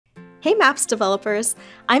Hey Maps developers!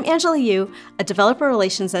 I'm Angela Yu, a developer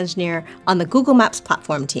relations engineer on the Google Maps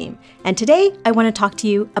platform team, and today I want to talk to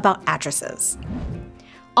you about addresses.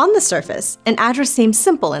 On the surface, an address seems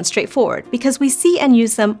simple and straightforward because we see and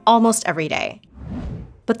use them almost every day.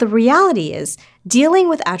 But the reality is, dealing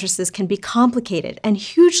with addresses can be complicated and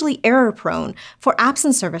hugely error-prone for apps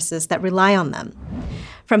and services that rely on them.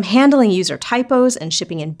 From handling user typos and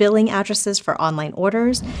shipping and billing addresses for online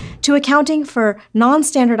orders, to accounting for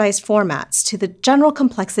non-standardized formats, to the general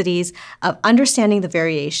complexities of understanding the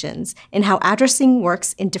variations in how addressing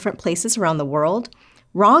works in different places around the world,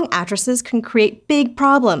 wrong addresses can create big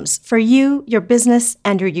problems for you, your business,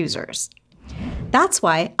 and your users. That's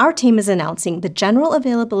why our team is announcing the general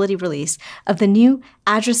availability release of the new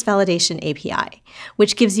Address Validation API,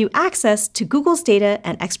 which gives you access to Google's data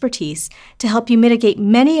and expertise to help you mitigate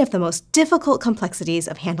many of the most difficult complexities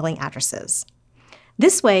of handling addresses.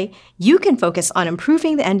 This way, you can focus on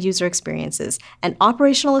improving the end-user experiences and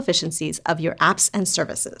operational efficiencies of your apps and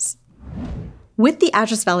services. With the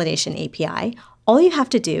Address Validation API, all you have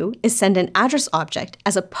to do is send an address object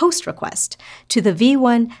as a POST request to the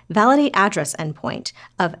v1 validate address endpoint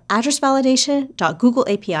of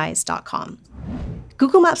addressvalidation.googleapis.com.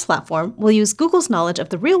 Google Maps platform will use Google's knowledge of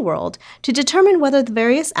the real world to determine whether the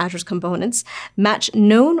various address components match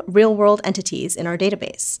known real-world entities in our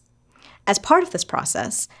database. As part of this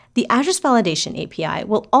process, the Address Validation API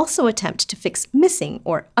will also attempt to fix missing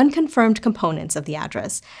or unconfirmed components of the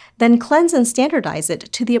address, then cleanse and standardize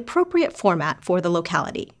it to the appropriate format for the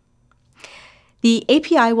locality. The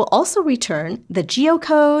API will also return the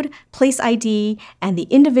geocode, place ID, and the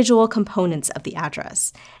individual components of the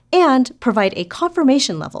address, and provide a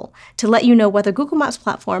confirmation level to let you know whether Google Maps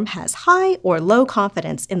platform has high or low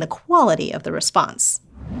confidence in the quality of the response.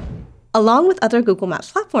 Along with other Google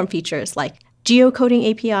Maps platform features like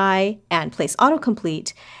geocoding API and place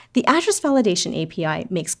autocomplete, the Address Validation API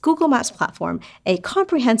makes Google Maps platform a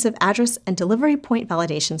comprehensive address and delivery point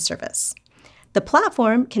validation service. The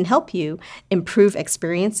platform can help you improve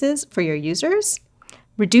experiences for your users,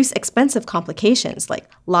 reduce expensive complications like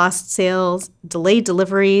lost sales, delayed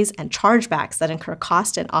deliveries, and chargebacks that incur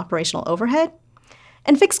cost and operational overhead,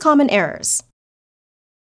 and fix common errors.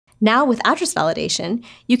 Now with address validation,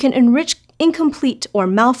 you can enrich incomplete or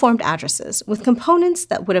malformed addresses with components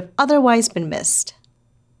that would have otherwise been missed.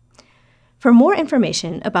 For more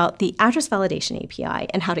information about the Address Validation API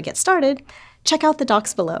and how to get started, check out the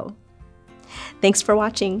docs below. Thanks for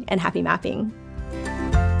watching and happy mapping!